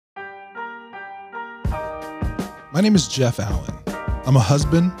My name is Jeff Allen. I'm a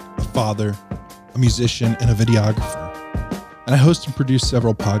husband, a father, a musician, and a videographer. And I host and produce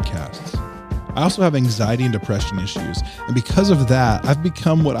several podcasts. I also have anxiety and depression issues. And because of that, I've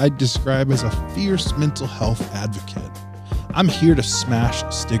become what I describe as a fierce mental health advocate. I'm here to smash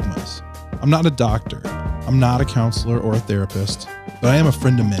stigmas. I'm not a doctor. I'm not a counselor or a therapist, but I am a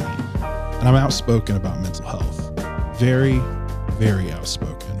friend of many. And I'm outspoken about mental health. Very, very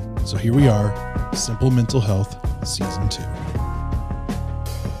outspoken. So here we are, Simple Mental Health, Season 2.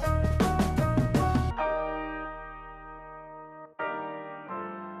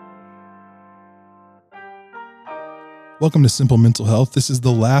 Welcome to Simple Mental Health. This is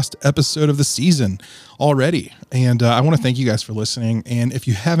the last episode of the season already. And I want to thank you guys for listening. And if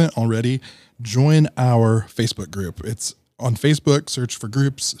you haven't already, join our Facebook group. It's on Facebook, search for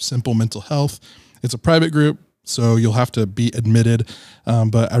groups, Simple Mental Health. It's a private group, so you'll have to be admitted.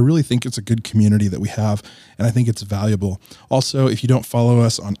 But I really think it's a good community that we have, and I think it's valuable. Also, if you don't follow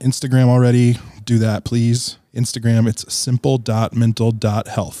us on Instagram already, do that, please. Instagram, it's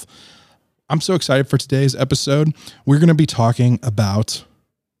simple.mental.health. I'm so excited for today's episode. We're going to be talking about,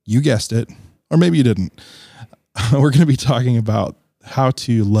 you guessed it, or maybe you didn't. We're going to be talking about how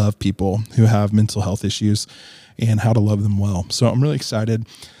to love people who have mental health issues and how to love them well. So I'm really excited.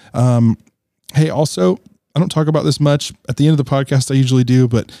 Hey, also, I don't talk about this much at the end of the podcast. I usually do,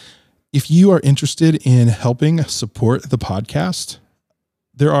 but if you are interested in helping support the podcast,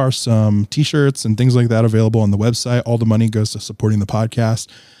 there are some t-shirts and things like that available on the website. All the money goes to supporting the podcast.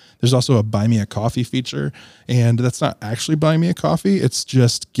 There's also a buy me a coffee feature, and that's not actually buying me a coffee. It's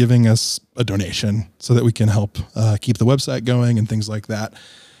just giving us a donation so that we can help keep the website going and things like that.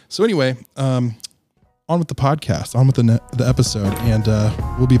 So anyway, on with the podcast, on with the episode, and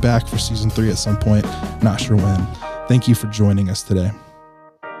we'll be back for season 3 at some point. Not sure when. Thank you for joining us today.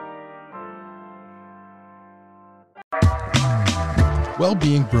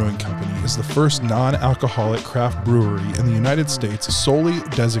 Well-Being Brewing Company is the first non-alcoholic craft brewery in the United States solely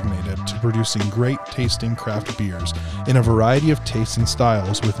designated to producing great tasting craft beers in a variety of tastes and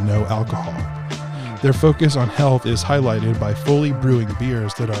styles with no alcohol. Their focus on health is highlighted by fully brewing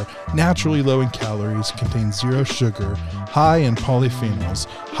beers that are naturally low in calories, contain zero sugar, high in polyphenols,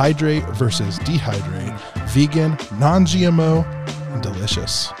 hydrate versus dehydrate, vegan, non-GMO, and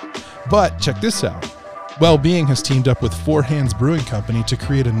delicious. But check this out. Well-Being has teamed up with Four Hands Brewing Company to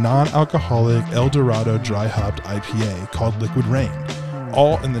create a non-alcoholic El Dorado dry hopped IPA called Liquid Rain,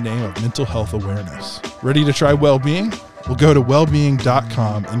 all in the name of mental health awareness. Ready to try Well-Being? Well, go to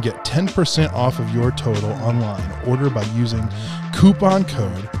wellbeing.com and get 10% off of your total online order by using coupon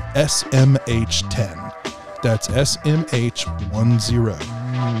code SMH10. That's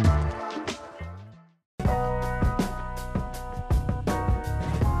SMH10.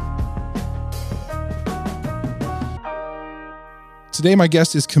 Today, my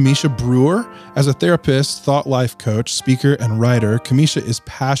guest is Kamisha Brewer. As a therapist, thought life coach, speaker, and writer, Kamisha is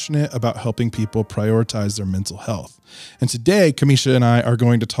passionate about helping people prioritize their mental health. And today, Kamisha and I are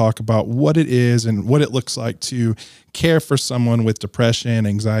going to talk about what it is and what it looks like to care for someone with depression,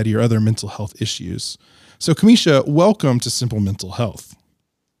 anxiety, or other mental health issues. So, Kamisha, welcome to Simple Mental Health.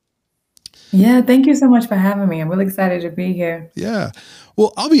 Yeah, thank you so much for having me. I'm really excited to be here. Yeah.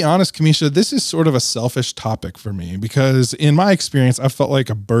 Well, I'll be honest, Kamisha, this is sort of a selfish topic for me because in my experience, I felt like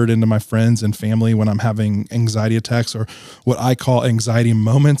a burden to my friends and family when I'm having anxiety attacks or what I call anxiety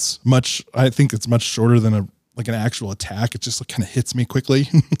moments. I think it's much shorter than an actual attack. It just kind of hits me quickly.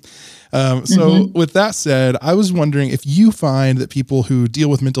 So with that said, I was wondering if you find that people who deal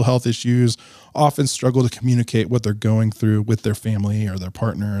with mental health issues often struggle to communicate what they're going through with their family or their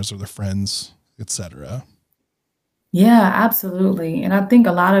partners or their friends, etc. Yeah, absolutely. And I think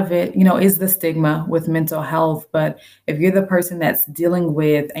a lot of it, is the stigma with mental health. But if you're the person that's dealing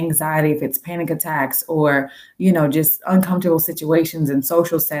with anxiety, if it's panic attacks or, just uncomfortable situations in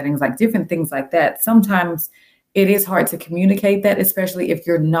social settings, like different things like that, sometimes it is hard to communicate that, especially if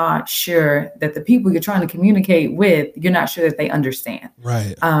you're not sure that the people you're trying to communicate with, you're not sure that they understand.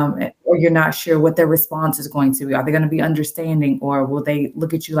 Right. Or you're not sure what their response is going to be. Are they going to be understanding, or will they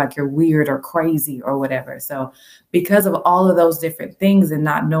look at you like you're weird or crazy or whatever? So because of all of those different things and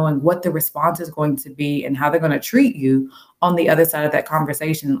not knowing what the response is going to be and how they're going to treat you on the other side of that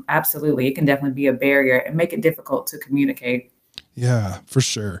conversation, absolutely, it can definitely be a barrier and make it difficult to communicate. Yeah, for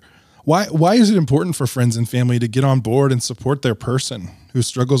sure. Why is it important for friends and family to get on board and support their person who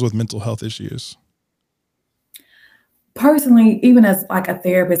struggles with mental health issues? Personally, even as like a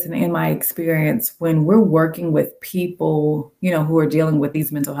therapist and in my experience, when we're working with people, who are dealing with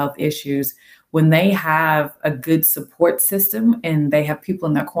these mental health issues, when they have a good support system and they have people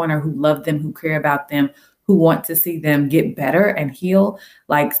in their corner who love them, who care about them, who want to see them get better and heal,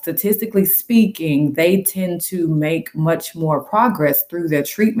 like statistically speaking, they tend to make much more progress through their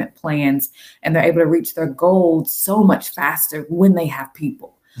treatment plans, and they're able to reach their goals so much faster when they have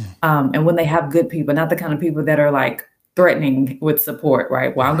people. And when they have good people, not the kind of people that are like threatening with support,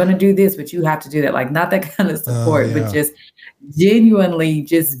 right? Well, I'm going to do this, but you have to do that. Like, not that kind of Oh, support, but yeah. just genuinely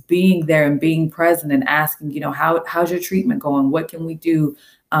just being there and being present and asking, how's your treatment going? What can we do?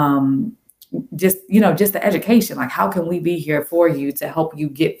 Um, just the education, like, how can we be here for you to help you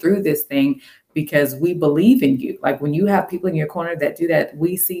get through this thing? Because we believe in you. Like, when you have people in your corner that do that,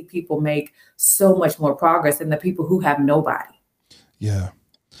 we see people make so much more progress than the people who have nobody. Yeah.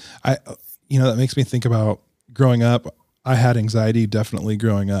 I, that makes me think about growing up. I had anxiety definitely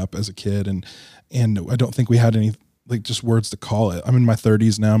growing up as a kid, and I don't think we had any like just words to call it. I'm in my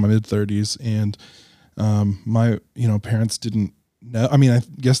 30s now, my mid 30s, and my parents didn't know. I mean, I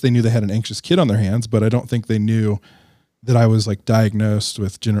guess they knew they had an anxious kid on their hands, but I don't think they knew that I was like diagnosed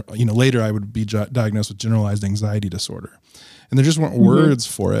with later I would be diagnosed with generalized anxiety disorder, and there just weren't words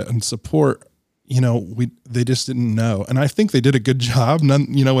for it and support. They just didn't know. And I think they did a good job,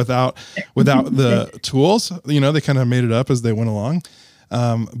 without the tools, they kind of made it up as they went along.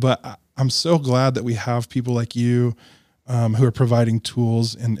 But I'm so glad that we have people like you, who are providing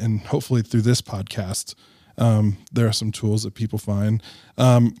tools, and hopefully through this podcast, there are some tools that people find,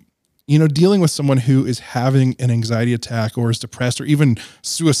 dealing with someone who is having an anxiety attack or is depressed or even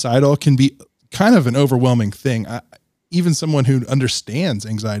suicidal can be kind of an overwhelming thing. Even someone who understands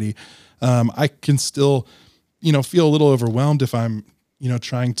anxiety, I can still, feel a little overwhelmed if I'm,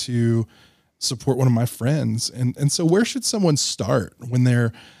 trying to support one of my friends. And so where should someone start when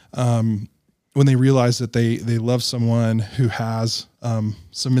they realize that they love someone who has,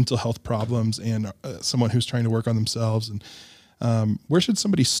 some mental health problems and someone who's trying to work on themselves? And where should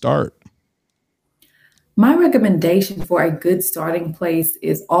somebody start? My recommendation for a good starting place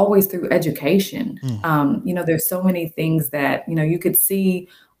is always through education. There's so many things that, you could see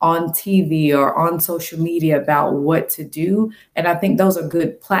on TV or on social media about what to do. And I think those are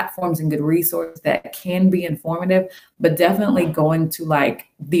good platforms and good resources that can be informative, but definitely going to like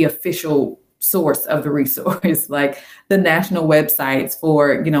the official source of the resource, like the national websites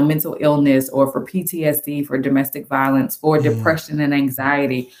for, mental illness or for PTSD, for domestic violence, for depression and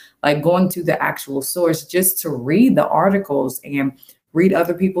anxiety, like going to the actual source just to read the articles and read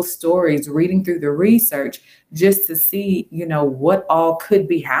other people's stories, reading through the research, just to see, what all could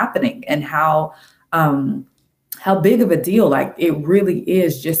be happening and how big of a deal like it really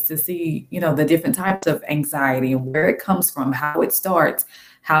is, just to see, the different types of anxiety and where it comes from, how it starts,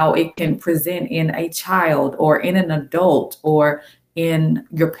 how it can present in a child or in an adult or in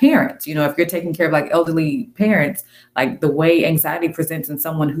your parents. If you're taking care of like elderly parents, like the way anxiety presents in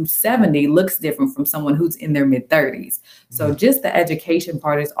someone who's 70 looks different from someone who's in their mid 30s. So just the education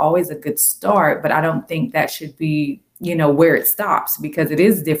part is always a good start, but I don't think that should be, where it stops, because it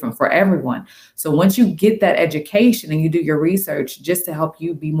is different for everyone. So once you get that education and you do your research just to help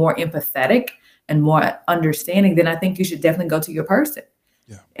you be more empathetic and more understanding, then I think you should definitely go to your person.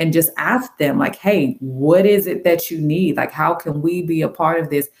 And just ask them like, hey, what is it that you need? Like, how can we be a part of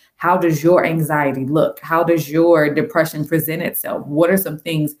this? How does your anxiety look? How does your depression present itself? What are some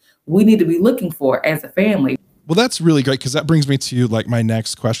things we need to be looking for as a family? Well, that's really great, because that brings me to like my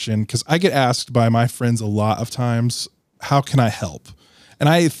next question, because I get asked by my friends a lot of times, how can I help? And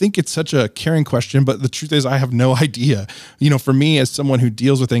I think it's such a caring question, but the truth is I have no idea. For me, as someone who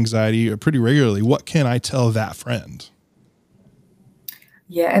deals with anxiety pretty regularly, what can I tell that friend?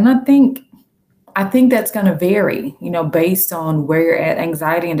 Yeah, and I think that's going to vary, based on where you're at.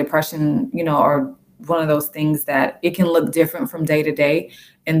 Anxiety and depression, are one of those things that it can look different from day to day.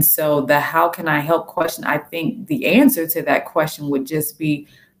 And so the how can I help question, I think the answer to that question would just be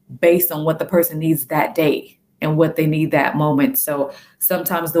based on what the person needs that day and what they need that moment. So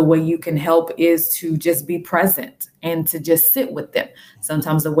sometimes the way you can help is to just be present and to just sit with them.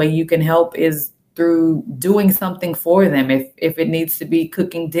 Sometimes the way you can help is through doing something for them. If it needs to be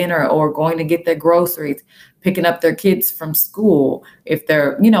cooking dinner or going to get their groceries, picking up their kids from school, if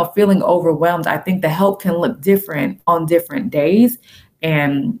they're, feeling overwhelmed, I think the help can look different on different days.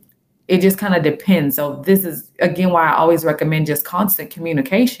 And it just kind of depends. So this is, again, why I always recommend just constant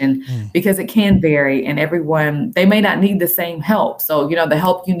communication, because it can vary and everyone, they may not need the same help. So, the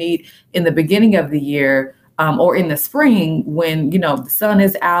help you need in the beginning of the year, or in the spring when, the sun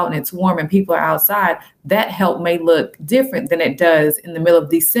is out and it's warm and people are outside, that help may look different than it does in the middle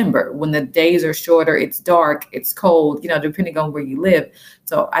of December when the days are shorter, it's dark, it's cold, depending on where you live.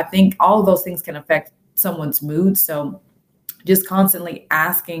 So I think all of those things can affect someone's mood. So just constantly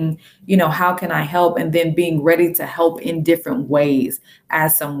asking, how can I help? And then being ready to help in different ways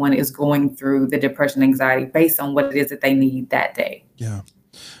as someone is going through the depression, anxiety based on what it is that they need that day. Yeah.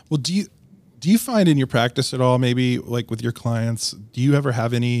 Well, do you find in your practice at all, maybe like with your clients, do you ever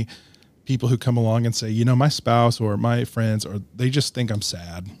have any people who come along and say, my spouse or my friends, or they just think I'm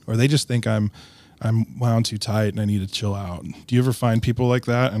sad, or they just think I'm wound too tight and I need to chill out? Do you ever find people like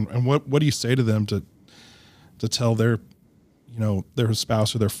that? And what do you say to them to tell their, their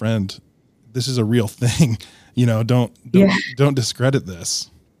spouse or their friend, this is a real thing, Yeah. don't discredit this.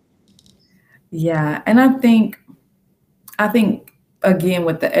 Yeah. And I think again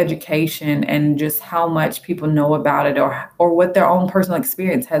with the education and just how much people know about it, or what their own personal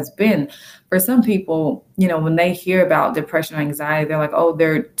experience has been. For some people, when they hear about depression or anxiety, they're like, oh,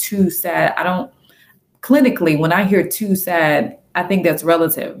 they're too sad. I don't Clinically, when I hear too sad, I think that's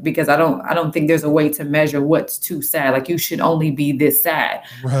relative, because I don't think there's a way to measure what's too sad. Like, you should only be this sad.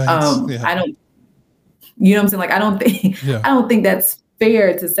 Right. Yeah. I don't You know what I'm saying? Like, I don't think Yeah. I don't think that's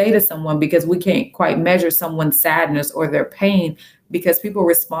fair to say to someone, because we can't quite measure someone's sadness or their pain, because people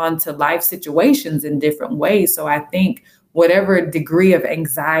respond to life situations in different ways. So I think whatever degree of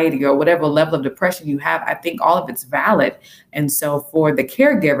anxiety or whatever level of depression you have, I think all of it's valid. And so for the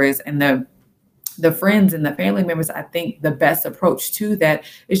caregivers and the friends and the family members, I think the best approach to that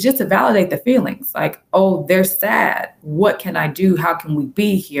is just to validate the feelings. Like, oh, they're sad. What can I do? How can we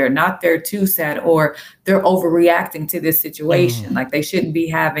be here? Not they're too sad, or they're overreacting to this situation. Like, they shouldn't be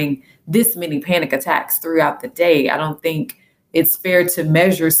having this many panic attacks throughout the day. I don't think it's fair to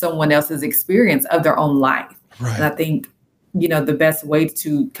measure someone else's experience of their own life. And I Right. think, the best way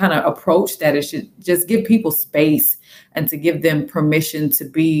to kind of approach that is to just give people space, and to give them permission to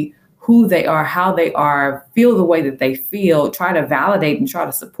be who they are, how they are, feel the way that they feel, try to validate and try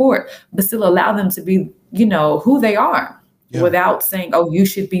to support, but still allow them to be, who they are, Yeah. without saying, oh, you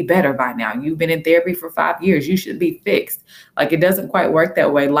should be better by now. You've been in therapy for 5 years. You should be fixed. Like, it doesn't quite work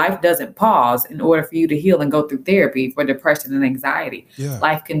that way. Life doesn't pause in order for you to heal and go through therapy for depression and anxiety. Yeah.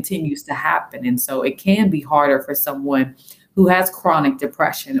 Life continues to happen. And so it can be harder for someone who has chronic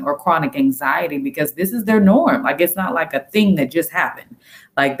depression or chronic anxiety, because this is their norm. Like, it's not like a thing that just happened.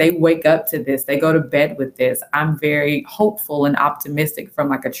 Like, they wake up to this, they go to bed with this. I'm very hopeful and optimistic from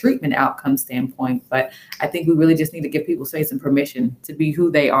like a treatment outcome standpoint, but I think we really just need to give people space and permission to be who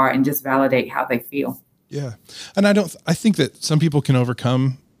they are and just validate how they feel. Yeah. And I think that some people can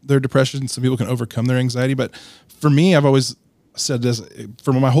overcome their depression. Some people can overcome their anxiety. But for me, I've always said this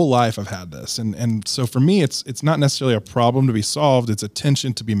for my whole life. I've had this. And so for me, it's not necessarily a problem to be solved. It's a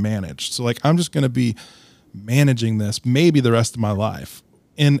tension to be managed. So like, I'm just going to be managing this maybe the rest of my life.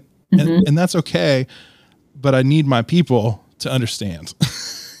 And, Mhm. and that's okay. But I need my people to understand,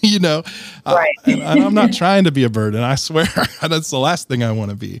 Right. and I'm not trying to be a burden. I swear that's the last thing I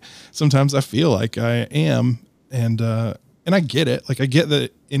want to be. Sometimes I feel like I am. And I get it. Like, I get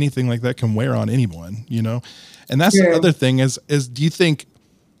that anything like that can wear on anyone, and that's the True. other thing is, do you think,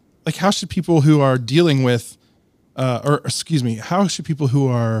 like, how should people who are dealing with, or excuse me, how should people who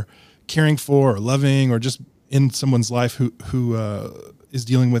are caring for or loving or just in someone's life who is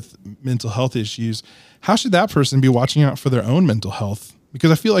dealing with mental health issues, how should that person be watching out for their own mental health?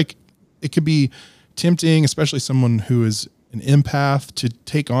 Because I feel like it could be tempting, especially someone who is an empath, to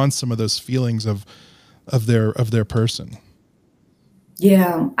take on some of those feelings of their person.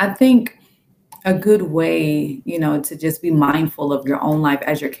 Yeah, I think a good way, to just be mindful of your own life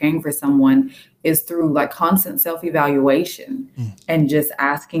as you're caring for someone is through like constant self-evaluation, Mm. and just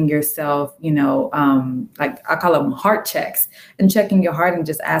asking yourself, like I call them heart checks, and checking your heart and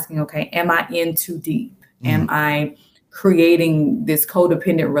just asking, okay, am I in too deep? Mm. Am I creating this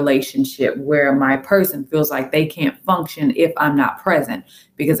codependent relationship where my person feels like they can't function if I'm not present?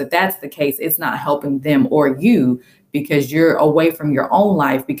 Because if that's the case, it's not helping them or you, because you're away from your own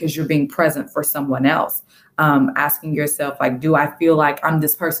life because you're being present for someone else. Asking yourself, like, do I feel like I'm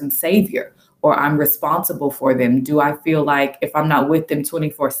this person's savior, or I'm responsible for them? Do I feel like if I'm not with them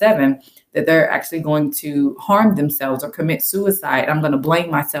 24/7, that they're actually going to harm themselves or commit suicide? I'm going to blame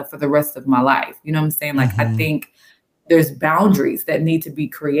myself for the rest of my life. You know what I'm saying? Like, I Hmm. think there's boundaries that need to be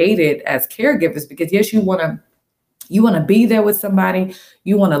created as caregivers, because yes, you want to be there with somebody,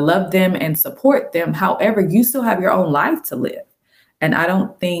 you want to love them and support them. However, you still have your own life to live. And I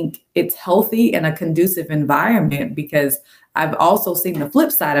don't think it's healthy and a conducive environment, because I've also seen the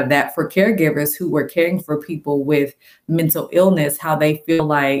flip side of that for caregivers who were caring for people with mental illness, how they feel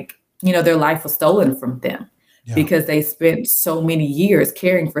like, their life was stolen from them Yeah. because they spent so many years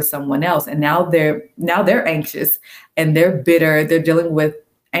caring for someone else. And now they're anxious and they're bitter. They're dealing with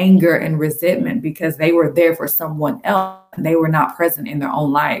anger and resentment because they were there for someone else. and they were not present in their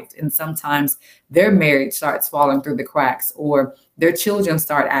own life. And sometimes their marriage starts falling through the cracks, or their children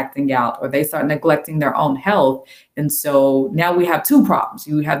start acting out, or they start neglecting their own health. And so now we have two problems.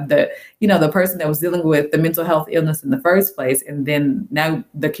 You have the person that was dealing with the mental health illness in the first place. And then now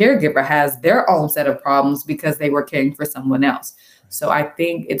the caregiver has their own set of problems because they were caring for someone else. So I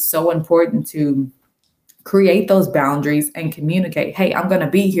think it's so important to create those boundaries and communicate, hey, I'm going to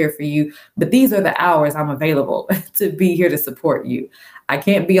be here for you, but these are the hours I'm available to be here to support you. I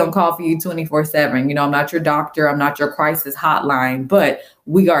can't be on call for you 24/7. I'm not your doctor. I'm not your crisis hotline, but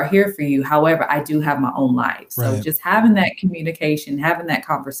we are here for you. However, I do have my own life. So Right. just having that communication, having that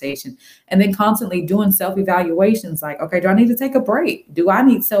conversation, and then constantly doing self-evaluations like, okay, do I need to take a break? Do I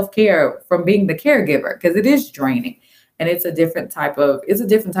need self-care from being the caregiver? Because it is draining. And it's a different type of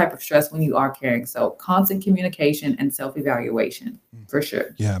stress when you are caring. So constant communication and self-evaluation for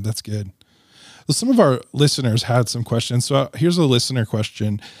sure. Yeah, that's good. Well, some of our listeners had some questions. So here's a listener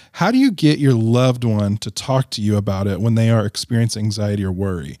question. How do you get your loved one to talk to you about it when they are experiencing anxiety or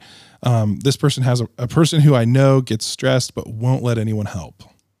worry? This person has a person who I know gets stressed, but won't let anyone help.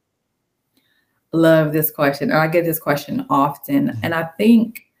 Love this question. I get this question often. Mhm. And I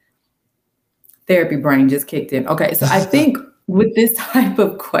think therapy brain just kicked in. Okay. So I think with this type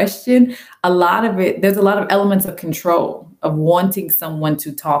of question, there's a lot of elements of control, of wanting someone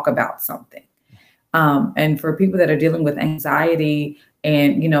to talk about something. And for people that are dealing with anxiety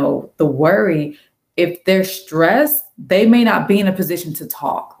and, the worry, if they're stressed, they may not be in a position to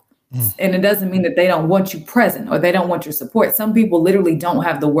talk. Mm. And it doesn't mean that they don't want you present or they don't want your support. Some people literally don't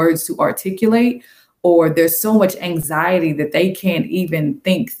have the words to articulate, or there's so much anxiety that they can't even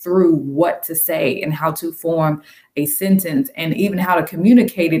think through what to say and how to form a sentence and even how to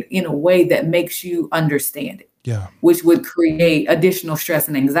communicate it in a way that makes you understand it, Yeah. which would create additional stress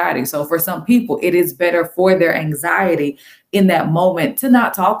and anxiety. So for some people, it is better for their anxiety in that moment to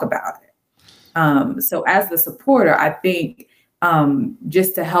not talk about it. So as the supporter, I think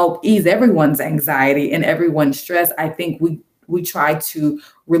just to help ease everyone's anxiety and everyone's stress, I think we try to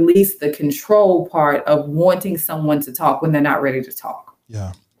release the control part of wanting someone to talk when they're not ready to talk.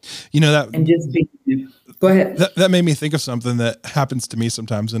 Yeah. That And just be, go ahead. that made me think of something that happens to me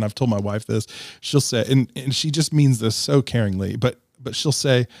sometimes. And I've told my wife this. She'll say, and she just means this so caringly, but she'll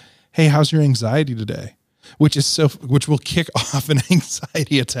say, hey, how's your anxiety today? Which will kick off an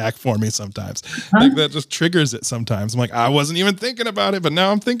anxiety attack for me sometimes. Like that just triggers it sometimes. I'm like, I wasn't even thinking about it, but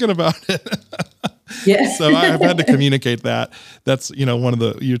now I'm thinking about it. Yeah. So I've had to communicate that. That's,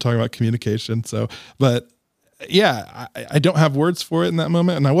 you're talking about communication. So, but yeah, I don't have words for it in that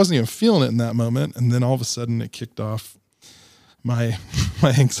moment. And I wasn't even feeling it in that moment. And then all of a sudden it kicked off my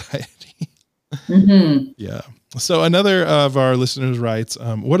anxiety. Mm-hmm. Yeah. So another of our listeners writes,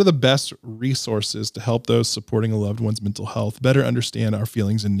 what are the best resources to help those supporting a loved one's mental health better understand our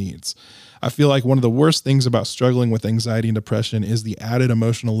feelings and needs? I feel like one of the worst things about struggling with anxiety and depression is the added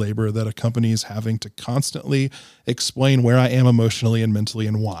emotional labor that accompanies having to constantly explain where I am emotionally and mentally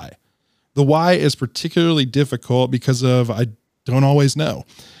and why. The why is particularly difficult because I don't always know.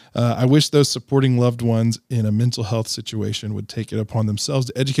 I wish those supporting loved ones in a mental health situation would take it upon themselves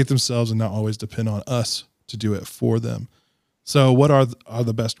to educate themselves and not always depend on us to do it for them. So what are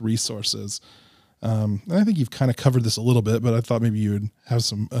the best resources? And I think you've kind of covered this a little bit, but I thought maybe you would have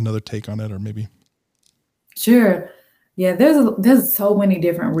another take on it, or maybe. Sure. Yeah, there's so many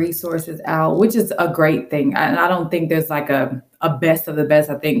different resources out, which is a great thing. And I don't think there's like a best of the best.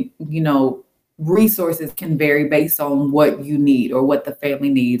 I think, resources can vary based on what you need or what the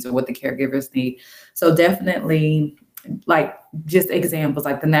family needs or what the caregivers need. So definitely, like, just examples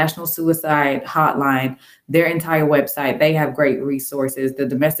like the National Suicide Hotline, their entire website, they have great resources. The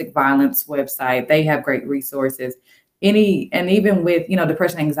domestic violence website, they have great resources. And even with,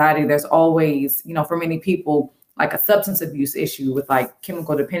 depression, anxiety, there's always, for many people, like a substance abuse issue with like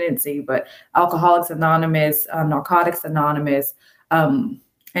chemical dependency, but Alcoholics Anonymous, Narcotics Anonymous,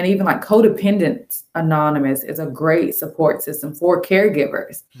 and even like Codependents Anonymous is a great support system for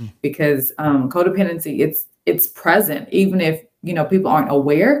caregivers because codependency, it's present, even if, people aren't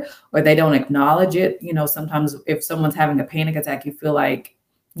aware or they don't acknowledge it. Sometimes if someone's having a panic attack, you feel like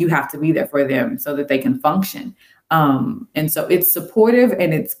you have to be there for them so that they can function. And so it's supportive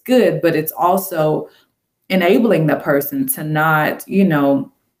and it's good, but it's also enabling the person to not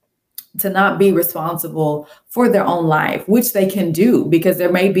be responsible for their own life, which they can do because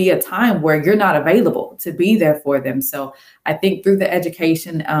there may be a time where you're not available to be there for them. So I think through the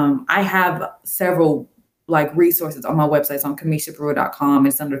education, I have several like resources on my website. It's on KamishaBrewer.com.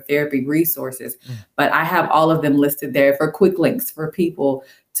 It's under therapy resources, but I have all of them listed there for quick links for people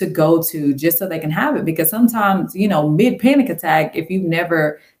to go to just so they can have it. Because sometimes, mid panic attack, if you've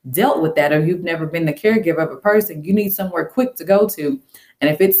never dealt with that or you've never been the caregiver of a person, you need somewhere quick to go to. And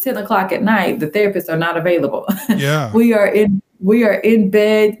if it's 10 o'clock at night, the therapists are not available. Yeah. we are in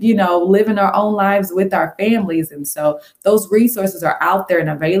bed, living our own lives with our families. And so those resources are out there and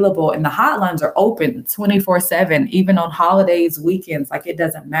available, and the hotlines are open 24/7, even on holidays, weekends, like it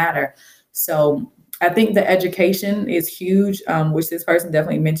doesn't matter. So I think the education is huge, which this person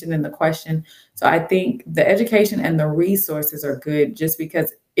definitely mentioned in the question. So I think the education and the resources are good, just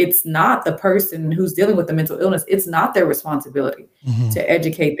because it's not the person who's dealing with the mental illness. It's not their responsibility to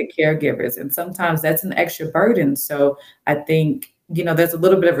educate the caregivers. And sometimes that's an extra burden. So I think, there's a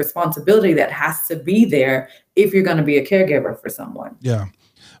little bit of responsibility that has to be there if you're going to be a caregiver for someone. Yeah.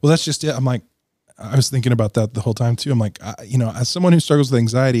 Well, that's just it. I'm like, I was thinking about that the whole time too. I'm like, as someone who struggles with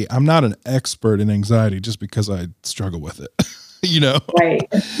anxiety, I'm not an expert in anxiety just because I struggle with it, Right.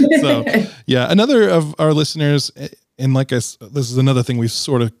 So yeah, another of our listeners, and this is another thing we've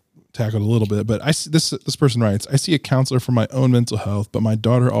sort of tackled a little bit, but I see this person writes, I see a counselor for my own mental health, but my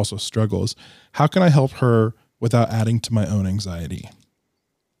daughter also struggles. How can I help her without adding to my own anxiety?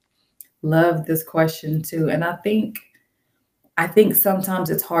 Love this question too. And I think sometimes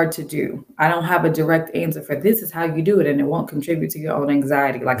it's hard to do. I don't have a direct answer for this is how you do it, and it won't contribute to your own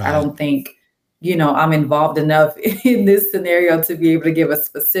anxiety. Like, right. I don't think, I'm involved enough in this scenario to be able to give a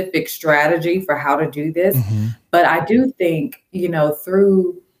specific strategy for how to do this. But I do think,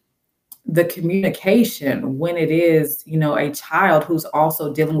 through the communication, when it is, a child who's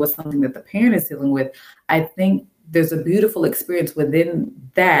also dealing with something that the parent is dealing with, I think there's a beautiful experience within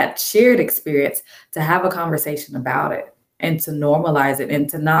that shared experience to have a conversation about it and to normalize it and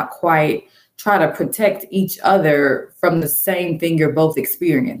to not quite try to protect each other from the same thing you're both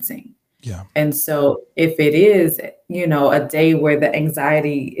experiencing. Yeah. And so if it is, a day where the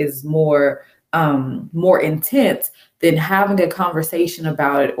anxiety is more intense, then having a conversation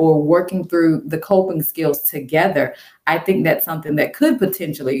about it or working through the coping skills together, I think that's something that could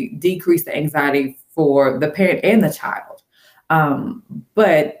potentially decrease the anxiety for the parent and the child.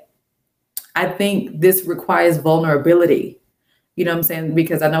 But I think this requires vulnerability. You know what I'm saying?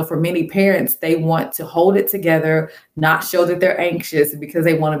 Because I know for many parents, they want to hold it together, not show that they're anxious because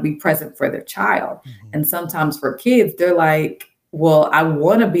they want to be present for their child. And sometimes for kids, they're like, well, I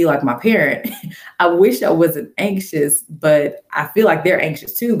want to be like my parent. I wish I wasn't anxious, but I feel like they're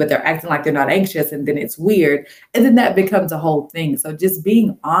anxious too, but they're acting like they're not anxious. And then it's weird. And then that becomes a whole thing. So just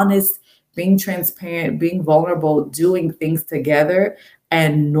being honest, being transparent, being vulnerable, doing things together,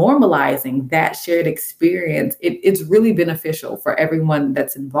 and normalizing that shared experience, it's really beneficial for everyone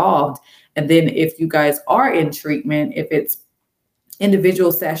that's involved. And then if you guys are in treatment, if it's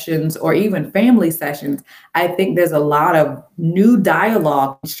individual sessions or even family sessions, I think there's a lot of new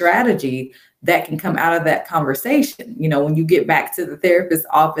dialogue strategy that can come out of that conversation. When you get back to the therapist's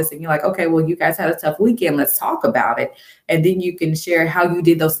office and you're like, okay, well, you guys had a tough weekend, let's talk about it. And then you can share how you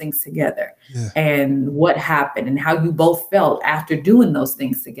did those things together and what happened and how you both felt after doing those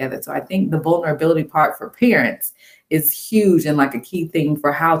things together. So I think the vulnerability part for parents is huge and like a key thing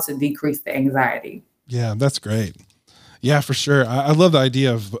for how to decrease the anxiety. Yeah, that's great. Yeah, for sure. I love the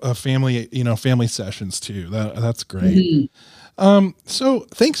idea of family, family sessions too. That's great. So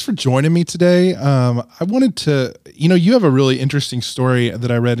thanks for joining me today. I wanted to, you have a really interesting story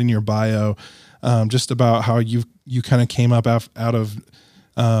that I read in your bio, just about how you kind of came up out of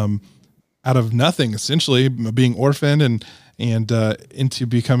nothing, essentially being orphaned and into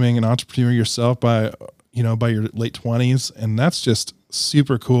becoming an entrepreneur yourself by your late 20s. And that's just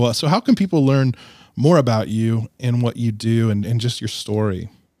super cool. So how can people learn more about you and what you do and just your story?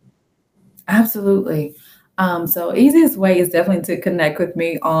 Absolutely. So easiest way is definitely to connect with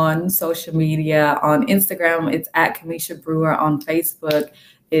me on social media. On Instagram, it's at Kamisha Brewer. On Facebook,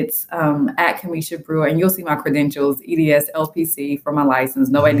 it's at Kamisha Brewer. And you'll see my credentials, EDS, LPC for my license.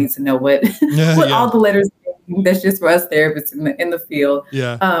 Nobody needs to know what all the letters mean. That's just for us therapists in the field.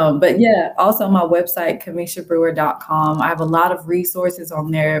 Yeah. But yeah, also on my website, KamishaBrewer.com. I have a lot of resources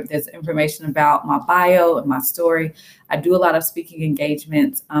on there. There's information about my bio and my story. I do a lot of speaking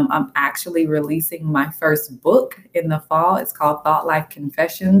engagements. I'm actually releasing my first book in the fall. It's called Thought Life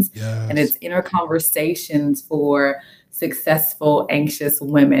Confessions. Yes. And it's inner conversations for successful, anxious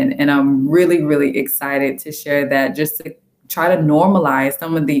women. And I'm really, really excited to share that, just to try to normalize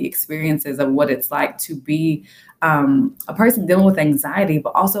some of the experiences of what it's like to be a person dealing with anxiety,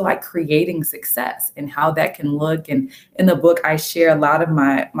 but also like creating success and how that can look. And in the book, I share a lot of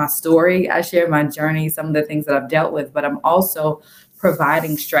my story. I share my journey, some of the things that I've dealt with, but I'm also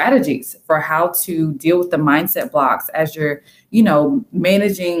providing strategies for how to deal with the mindset blocks as you're,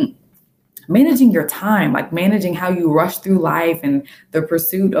 managing your time, like managing how you rush through life and the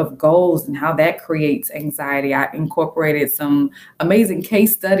pursuit of goals and how that creates anxiety. I incorporated some amazing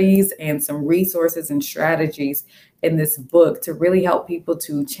case studies and some resources and strategies in this book to really help people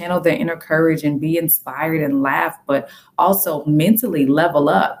to channel their inner courage and be inspired and laugh, but also mentally level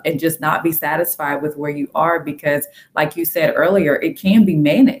up and just not be satisfied with where you are. Because like you said earlier, it can be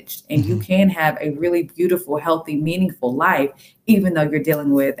managed and you can have a really beautiful, healthy, meaningful life, even though you're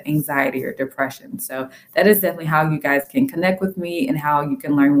dealing with anxiety or depression. So that is definitely how you guys can connect with me and how you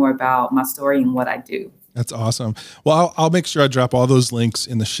can learn more about my story and what I do. That's awesome. Well, I'll make sure I drop all those links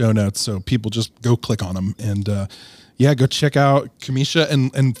in the show notes so people just go click on them and go check out Camisha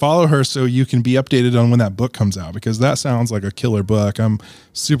and follow her so you can be updated on when that book comes out, because that sounds like a killer book. I'm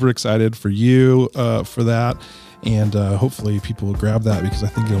super excited for you for that, and hopefully people will grab that because I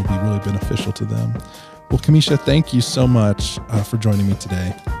think it'll be really beneficial to them. Well, Camisha, thank you so much for joining me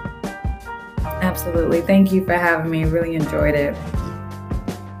today. Absolutely. Thank you for having me. Really enjoyed it.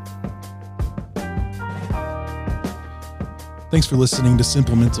 Thanks for listening to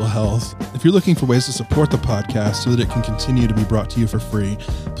Simple Mental Health. If you're looking for ways to support the podcast so that it can continue to be brought to you for free,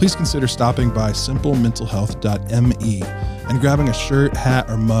 please consider stopping by simplementalhealth.me and grabbing a shirt, hat,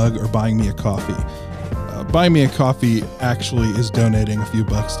 or mug, or buying me a coffee. Buying me a coffee actually is donating a few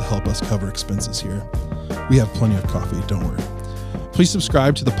bucks to help us cover expenses here. We have plenty of coffee, don't worry. Please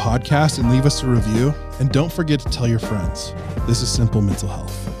subscribe to the podcast and leave us a review. And don't forget to tell your friends. This is Simple Mental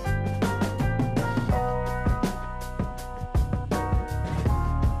Health.